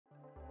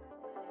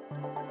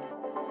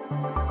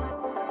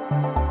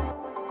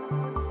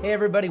Hey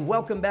everybody,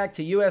 welcome back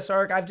to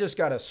USARK. I've just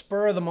got a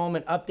spur of the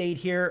moment update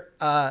here.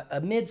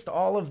 Amidst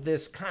all of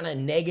this kind of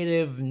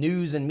negative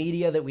news and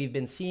media that we've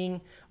been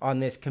seeing on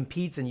this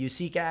Competes and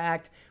USARK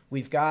Act,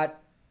 we've got,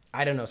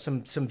 I don't know,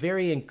 some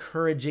very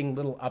encouraging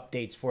little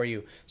updates for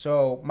you.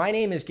 So my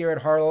name is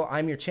Garrett Harlow.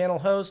 I'm your channel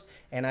host,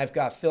 and I've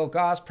got Phil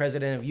Goss,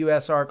 president of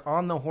USARK,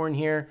 on the horn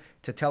here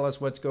to tell us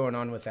what's going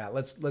on with that.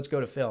 Let's go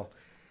to Phil.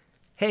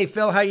 Hey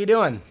Phil, how you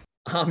doing?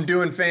 I'm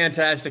doing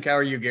fantastic. How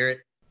are you,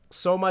 Garrett?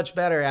 So much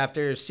better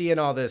after seeing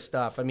all this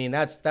stuff. I mean,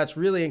 that's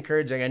really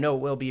encouraging. I know it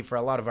will be for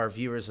a lot of our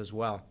viewers as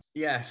well.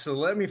 Yeah, so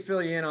let me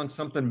fill you in on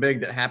something big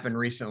that happened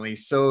recently.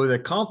 So the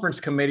conference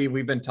committee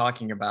we've been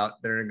talking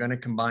about, they're going to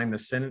combine the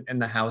Senate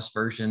and the House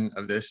version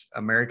of this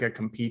America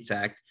Competes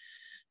Act.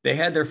 They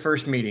had their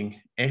first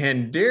meeting,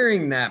 and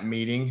during that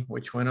meeting,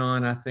 which went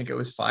on, I think it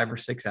was 5 or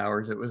 6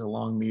 hours, it was a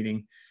long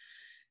meeting.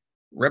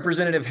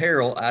 Representative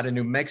Harrell out of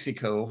New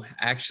Mexico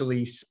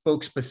actually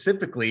spoke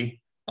specifically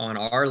on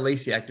our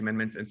Lacey Act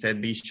amendments and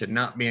said these should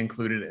not be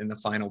included in the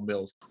final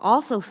bills.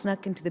 Also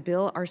snuck into the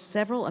bill are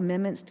several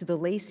amendments to the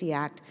Lacey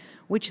Act,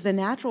 which the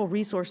Natural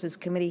Resources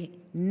Committee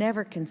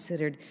never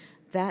considered,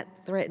 that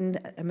threatened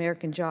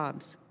American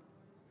jobs.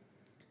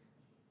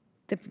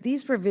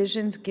 These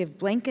provisions give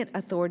blanket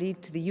authority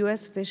to the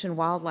U.S. Fish and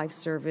Wildlife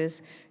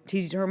Service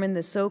to determine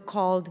the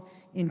so-called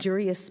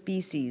injurious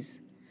species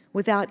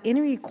without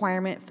any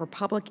requirement for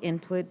public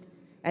input,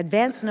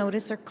 advance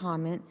notice, or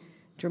comment,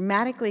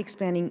 dramatically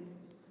expanding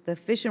the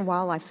Fish and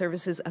Wildlife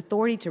Service's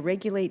authority to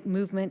regulate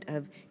movement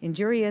of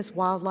injurious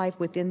wildlife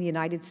within the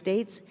United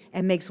States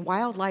and makes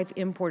wildlife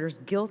importers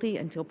guilty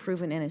until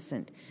proven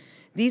innocent.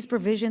 These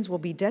provisions will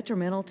be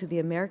detrimental to the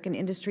American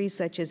industries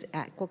such as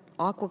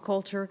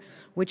aquaculture,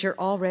 which are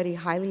already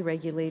highly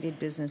regulated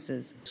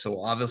businesses. So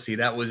obviously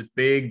that was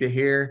big to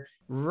hear.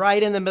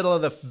 Right in the middle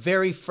of the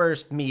very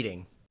first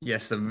meeting.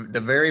 Yes, the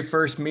very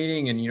first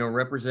meeting, and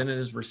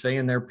representatives were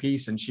saying their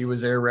piece, and she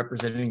was there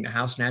representing the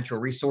House Natural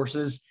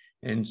Resources.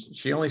 And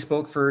she only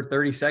spoke for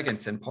 30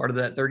 seconds. And part of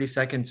that 30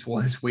 seconds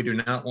was, we do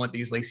not want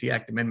these Lacey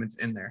Act amendments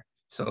in there.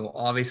 So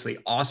obviously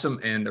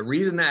awesome. And the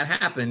reason that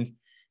happened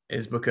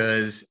is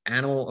because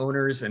animal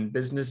owners and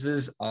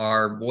businesses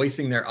are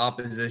voicing their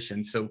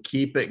opposition. So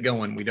keep it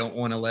going. We don't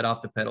want to let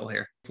off the pedal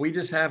here. If we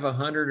just have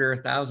 100 or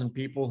 1,000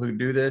 people who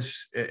do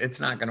this, it's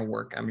not going to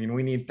work. I mean,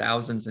 we need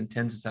thousands and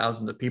tens of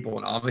thousands of people.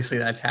 And obviously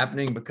that's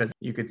happening because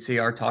you could see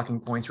our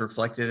talking points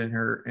reflected in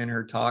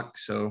her talk.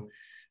 So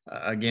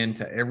again,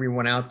 to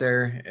everyone out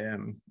there,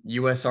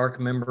 USARK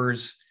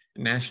members,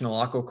 National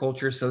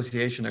Aquaculture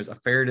Association, there's a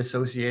Ferret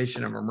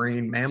Association, a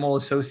Marine Mammal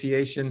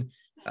Association,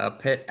 a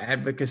Pet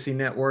Advocacy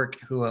Network.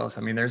 Who else?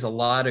 I mean, there's a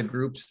lot of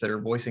groups that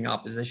are voicing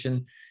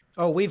opposition.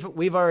 Oh,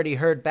 we've already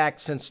heard back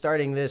since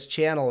starting this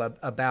channel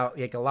about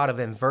like a lot of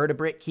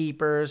invertebrate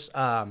keepers,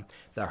 the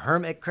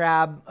hermit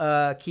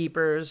crab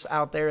keepers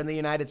out there in the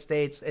United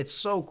States. It's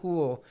so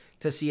cool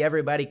to see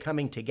everybody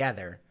coming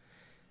together.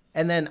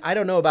 And then I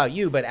don't know about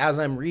you, but as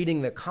I'm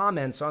reading the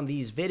comments on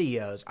these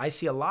videos, I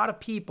see a lot of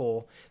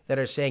people that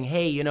are saying,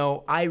 hey,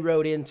 I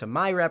wrote into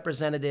my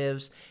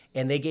representatives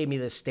and they gave me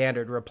the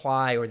standard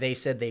reply, or they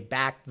said they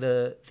backed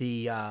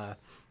the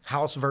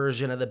House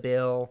version of the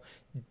bill,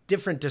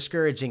 different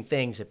discouraging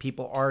things that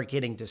people are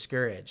getting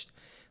discouraged.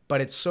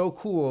 But it's so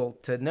cool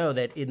to know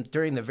that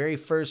during the very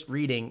first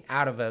reading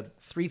out of a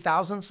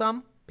 3,000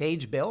 some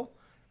page bill,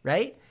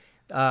 right?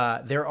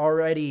 They're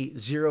already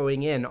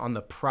zeroing in on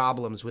the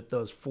problems with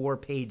those 4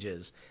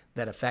 pages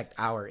that affect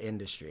our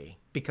industry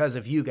because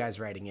of you guys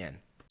writing in.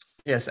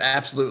 Yes,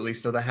 absolutely.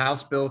 So the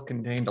House bill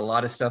contained a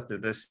lot of stuff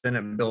that the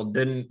Senate bill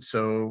didn't.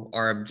 So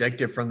our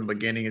objective from the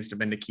beginning has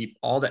been to keep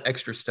all the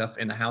extra stuff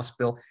in the House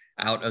bill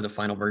out of the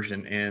final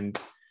version. And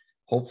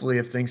hopefully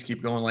if things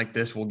keep going like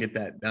this, we'll get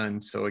that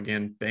done. So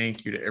again,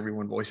 thank you to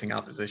everyone voicing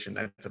opposition.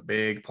 That's a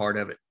big part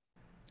of it.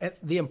 And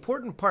the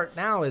important part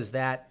now is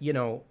that,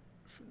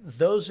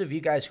 those of you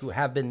guys who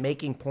have been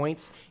making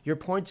points, your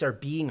points are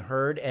being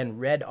heard and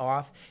read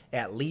off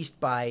at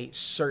least by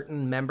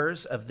certain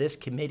members of this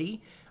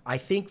committee. I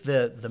think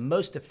the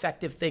most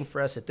effective thing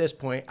for us at this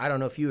point, I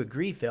don't know if you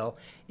agree, Phil,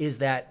 is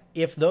that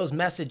if those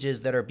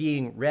messages that are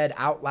being read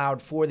out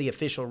loud for the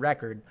official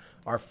record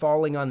are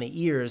falling on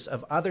the ears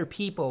of other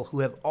people who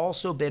have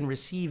also been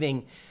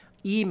receiving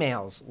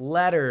emails,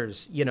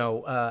 letters,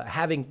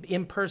 having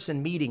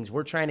in-person meetings.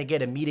 We're trying to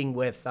get a meeting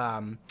with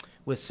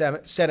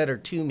Senator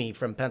Toomey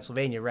from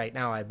Pennsylvania right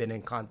now. I've been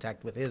in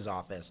contact with his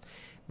office.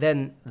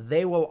 Then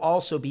they will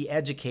also be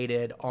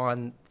educated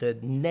on the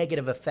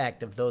negative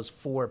effect of those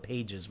 4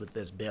 pages with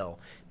this bill.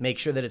 Make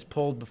sure that it's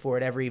pulled before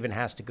it ever even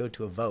has to go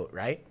to a vote,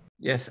 right?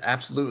 Yes,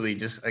 absolutely.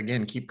 Just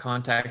again, keep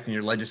contacting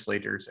your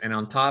legislators. And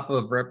on top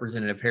of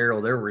Representative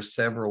Harrell, there were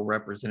several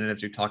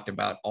representatives who talked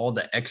about all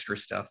the extra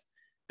stuff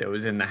that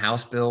was in the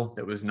House bill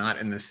that was not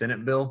in the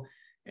Senate bill,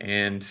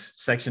 and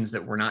sections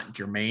that were not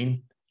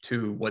germane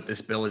to what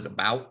this bill is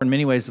about. In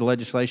many ways, the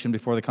legislation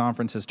before the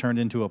conference has turned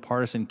into a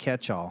partisan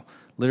catch-all,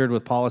 littered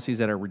with policies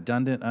that are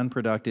redundant,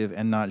 unproductive,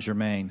 and not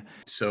germane.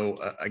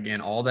 So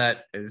again, all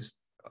that is,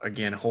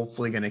 again,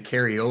 hopefully going to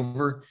carry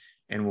over,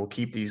 and we'll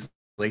keep these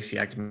Lacey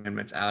Act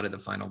amendments out of the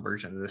final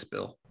version of this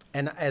bill.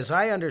 And as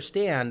I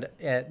understand,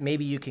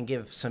 maybe you can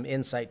give some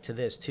insight to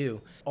this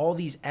too. All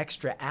these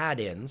extra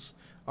add-ins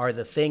are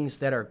the things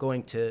that are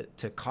going to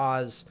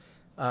cause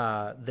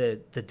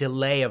the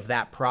delay of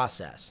that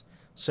process.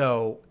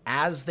 So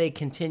as they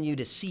continue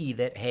to see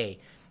that, hey,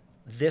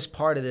 this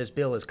part of this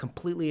bill is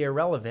completely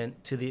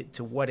irrelevant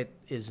to what it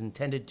is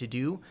intended to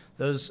do,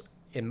 those,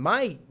 in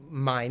my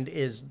mind,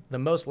 is the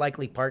most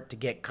likely part to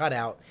get cut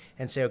out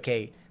and say,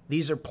 okay,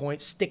 these are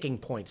sticking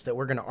points that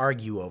we're going to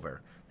argue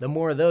over. The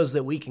more of those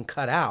that we can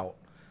cut out,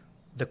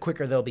 the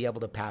quicker they'll be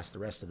able to pass the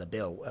rest of the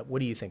bill. What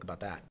do you think about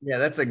that? Yeah,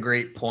 that's a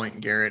great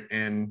point, Garrett.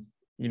 And,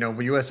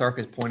 USARK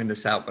is pointing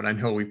this out, but I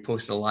know we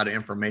posted a lot of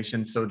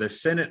information. So the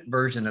Senate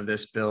version of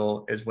this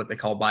bill is what they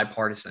call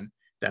bipartisan.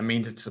 That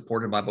means it's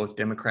supported by both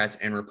Democrats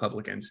and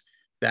Republicans.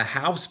 The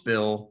House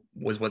bill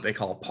was what they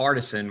call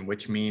partisan,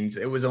 which means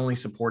it was only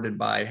supported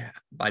by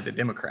the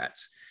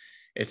Democrats.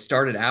 It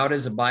started out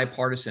as a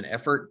bipartisan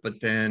effort,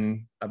 but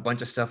then a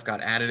bunch of stuff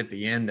got added at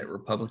the end that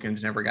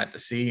Republicans never got to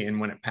see. And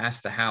when it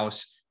passed the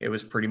House, it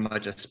was pretty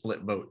much a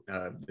split vote.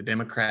 The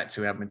Democrats,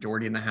 who have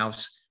majority in the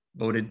House,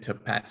 voted to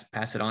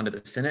pass it on to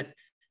the Senate,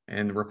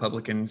 and the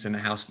Republicans in the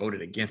House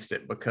voted against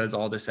it because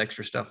all this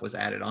extra stuff was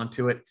added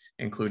onto it,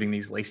 including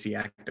these Lacey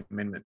Act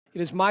amendments.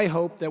 It is my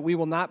hope that we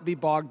will not be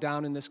bogged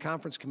down in this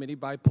conference committee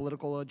by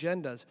political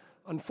agendas.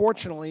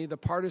 Unfortunately, the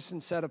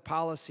partisan set of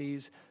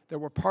policies that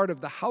were part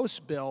of the House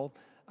bill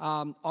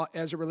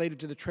as it related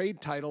to the trade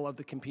title of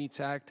the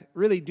Competes Act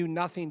really do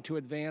nothing to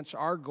advance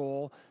our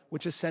goal,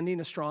 which is sending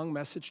a strong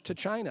message to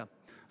China.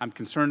 I'm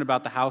concerned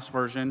about the House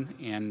version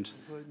and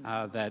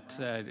that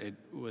it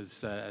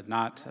was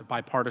not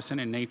bipartisan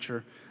in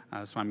nature.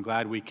 So I'm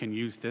glad we can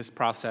use this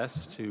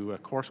process to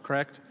course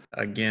correct.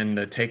 Again,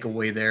 the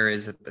takeaway there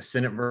is that the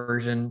Senate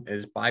version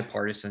is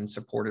bipartisan,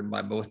 supported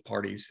by both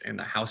parties, and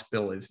the House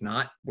bill is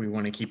not. We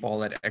want to keep all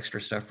that extra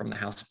stuff from the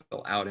House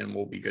bill out, and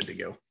we'll be good to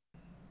go.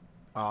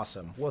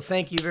 Awesome. Well,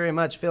 thank you very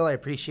much, Phil. I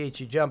appreciate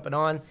you jumping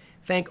on.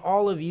 Thank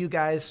all of you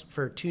guys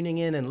for tuning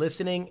in and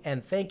listening.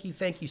 And thank you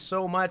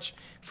so much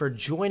for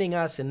joining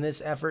us in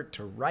this effort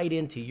to write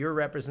into your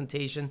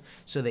representation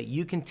so that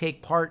you can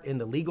take part in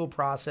the legal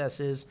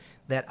processes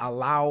that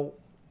allow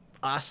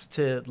us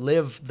to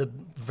live the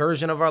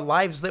version of our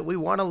lives that we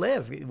want to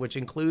live, which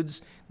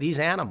includes these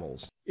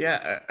animals.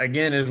 Yeah,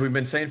 again, as we've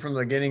been saying from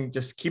the beginning,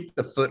 just keep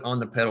the foot on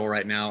the pedal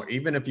right now.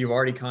 Even if you've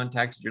already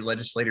contacted your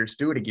legislators,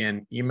 do it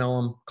again. Email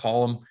them,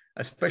 call them,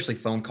 especially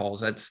phone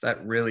calls.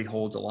 That really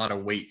holds a lot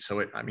of weight.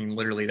 So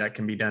literally that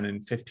can be done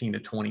in 15 to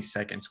 20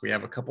 seconds. We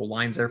have a couple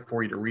lines there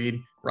for you to read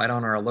right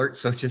on our alert.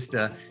 So just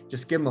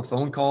give them a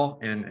phone call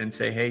and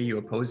say, hey, you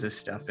oppose this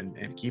stuff,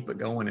 and keep it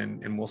going,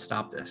 and we'll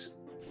stop this.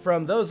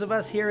 From those of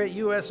us here at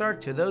USARK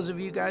to those of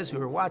you guys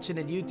who are watching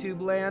in YouTube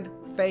land,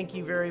 thank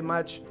you very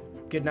much.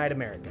 Good night,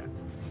 America.